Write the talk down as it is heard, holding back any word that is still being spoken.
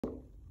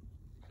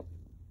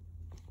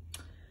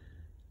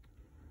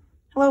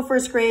Hello,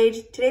 first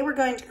grade. Today we're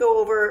going to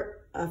go over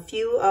a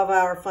few of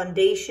our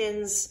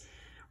foundations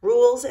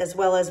rules as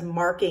well as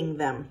marking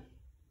them.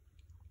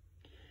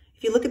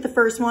 If you look at the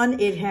first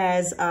one, it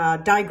has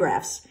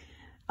digraphs.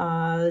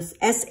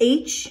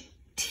 SH,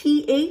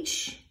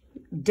 TH,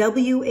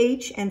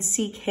 WH, and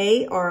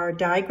CK are our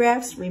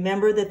digraphs.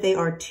 Remember that they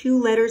are two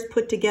letters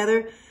put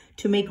together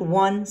to make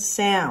one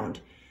sound.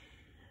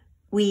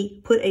 We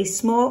put a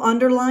small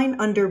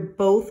underline under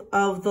both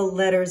of the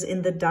letters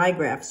in the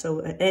digraph. So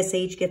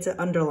SH gets an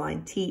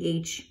underline,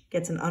 TH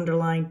gets an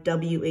underline,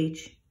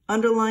 WH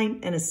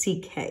underline, and a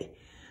CK.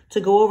 To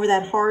go over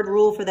that hard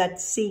rule for that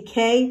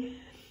CK,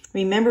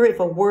 remember if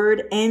a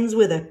word ends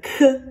with a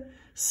K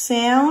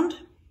sound,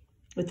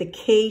 with the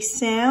K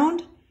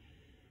sound,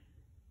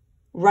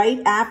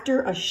 right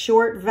after a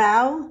short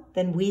vowel,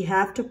 then we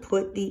have to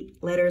put the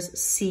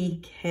letters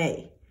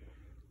CK.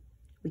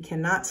 We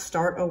cannot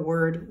start a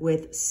word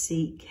with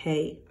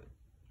CK.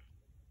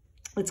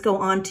 Let's go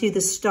on to the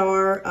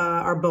star,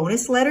 our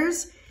bonus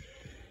letters.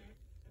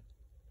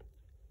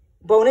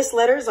 Bonus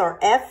letters are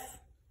F,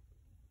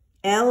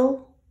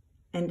 L,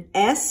 and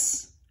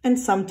S, and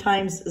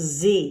sometimes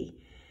Z.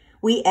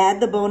 We add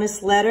the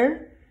bonus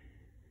letter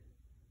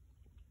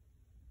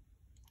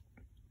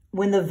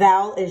when the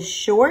vowel is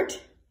short,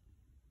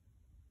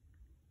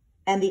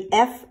 and the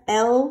F,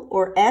 L,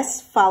 or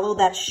S follow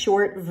that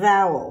short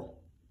vowel.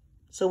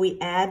 So we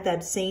add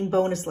that same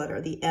bonus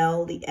letter, the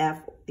L, the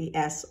F, the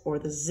S, or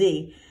the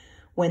Z,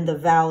 when the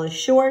vowel is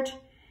short,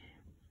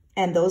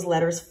 and those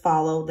letters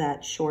follow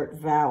that short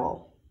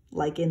vowel,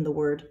 like in the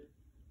word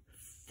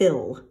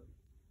fill.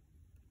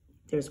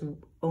 There's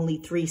only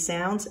three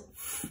sounds,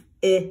 F,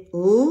 I,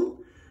 L,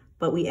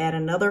 but we add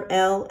another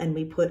L, and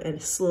we put a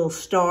little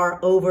star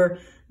over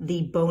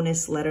the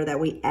bonus letter that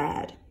we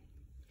add.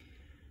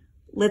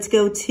 Let's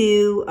go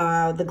to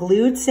the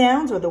glued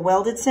sounds or the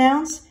welded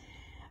sounds.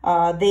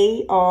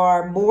 They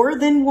are more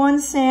than one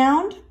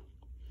sound,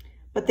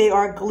 but they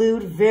are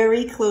glued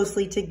very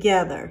closely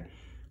together,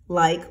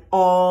 like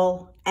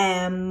all,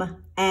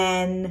 am,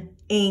 an,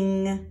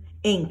 ing,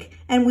 ink.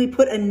 And we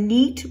put a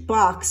neat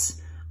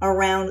box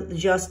around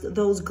just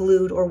those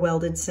glued or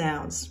welded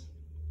sounds.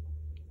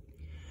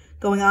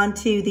 Going on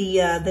to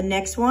the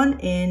next one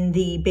in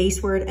the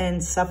base word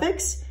and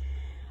suffix.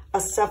 A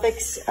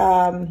suffix,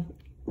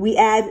 we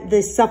add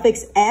the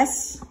suffix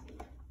S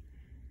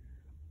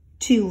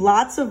to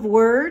lots of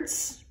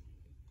words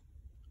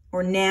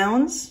or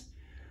nouns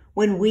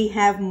when we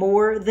have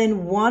more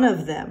than one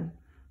of them.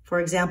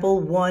 For example,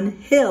 one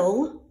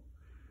hill,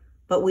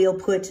 but we'll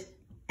put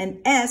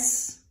an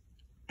S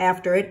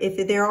after it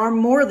if there are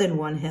more than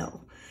one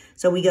hill.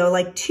 So we go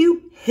like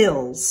two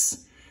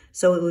hills.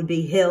 So it would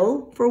be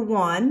hill for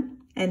one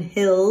and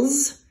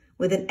hills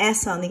with an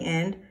S on the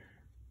end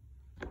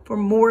for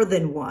more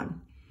than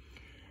one.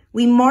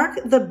 We mark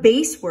the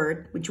base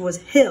word, which was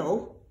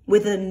hill,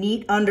 with a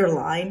neat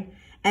underline,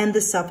 and the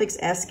suffix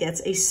S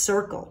gets a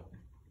circle.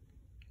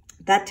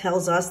 That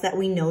tells us that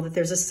we know that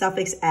there's a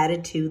suffix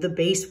added to the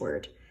base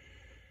word.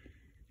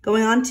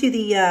 Going on to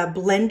the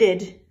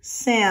blended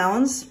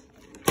sounds,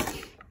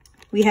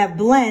 we have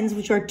blends,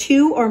 which are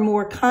two or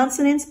more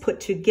consonants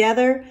put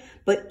together,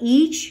 but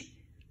each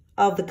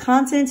of the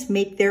consonants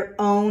make their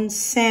own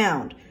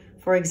sound.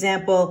 For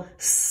example,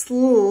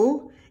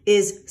 sl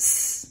is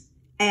s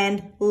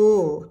and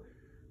l,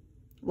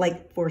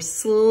 like for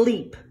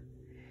sleep.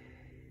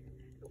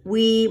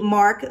 We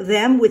mark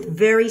them with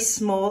very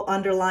small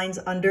underlines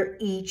under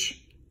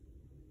each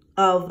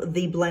of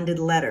the blended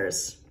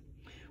letters.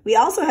 We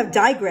also have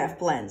digraph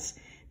blends.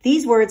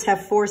 These words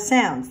have four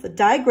sounds. The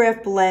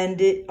digraph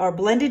are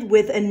blended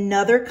with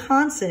another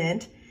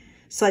consonant,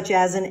 such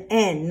as an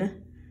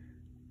N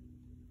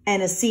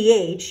and a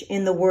CH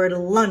in the word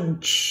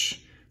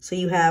lunch. So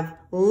you have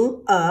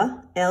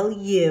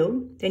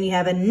L-U, then you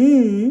have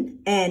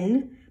an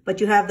N, but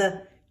you have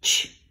the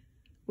ch,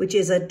 which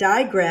is a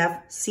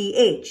digraph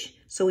CH.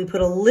 So we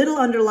put a little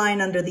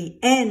underline under the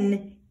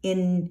N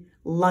in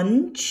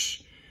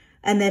lunch,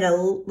 and then a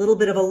little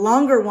bit of a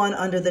longer one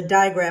under the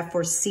digraph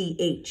for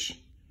CH.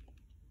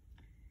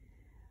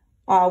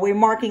 We're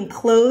marking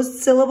closed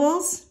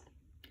syllables.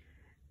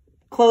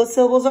 Closed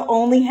syllables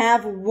only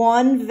have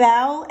one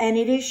vowel, and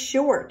it is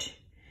short.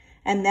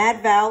 And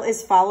that vowel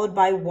is followed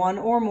by one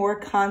or more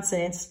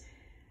consonants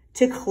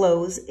to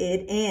close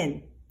it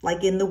in,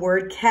 like in the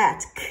word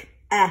cat, k,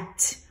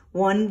 at.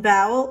 One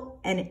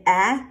vowel, and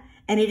a,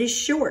 and it is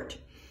short.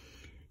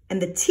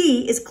 And the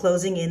T is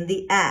closing in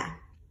the a.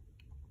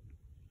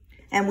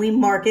 And we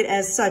mark it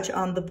as such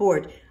on the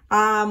board.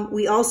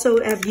 We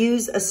also have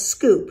used a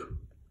scoop.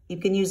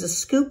 You can use a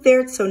scoop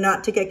there so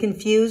not to get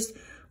confused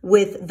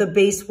with the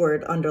base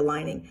word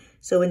underlining.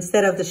 So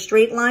instead of the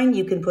straight line,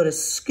 you can put a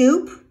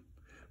scoop,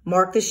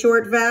 mark the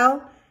short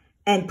vowel,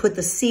 and put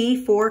the C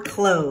for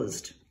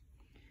closed.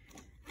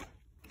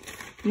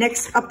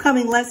 Next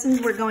upcoming lessons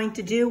we're going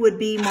to do would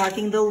be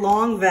marking the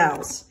long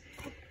vowels.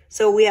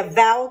 So we have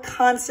vowel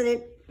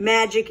consonant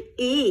magic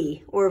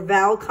E, or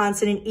vowel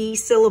consonant E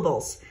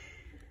syllables.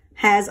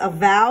 Has a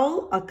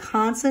vowel, a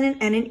consonant,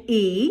 and an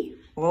E.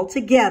 all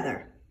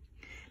together.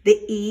 The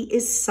E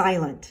is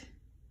silent.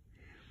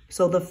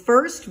 So the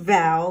first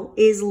vowel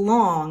is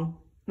long,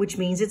 which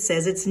means it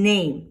says its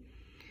name.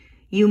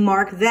 You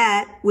mark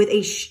that with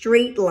a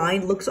straight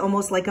line, looks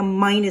almost like a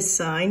minus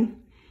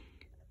sign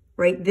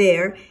right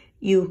there.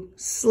 You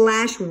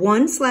slash,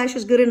 one slash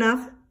is good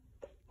enough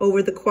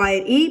over the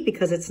quiet E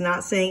because it's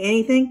not saying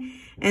anything.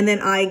 And then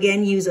I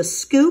again use a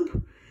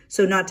scoop,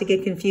 so not to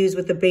get confused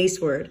with the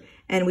base word.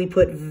 And we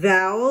put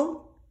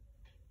vowel,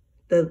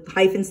 the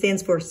hyphen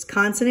stands for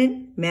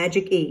consonant,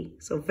 magic E.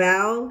 So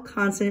vowel,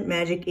 consonant,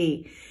 magic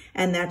E.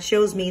 And that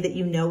shows me that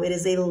you know it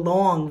is a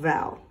long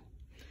vowel.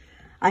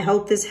 I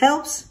hope this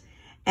helps.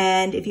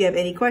 And if you have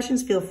any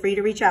questions, feel free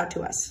to reach out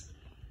to us.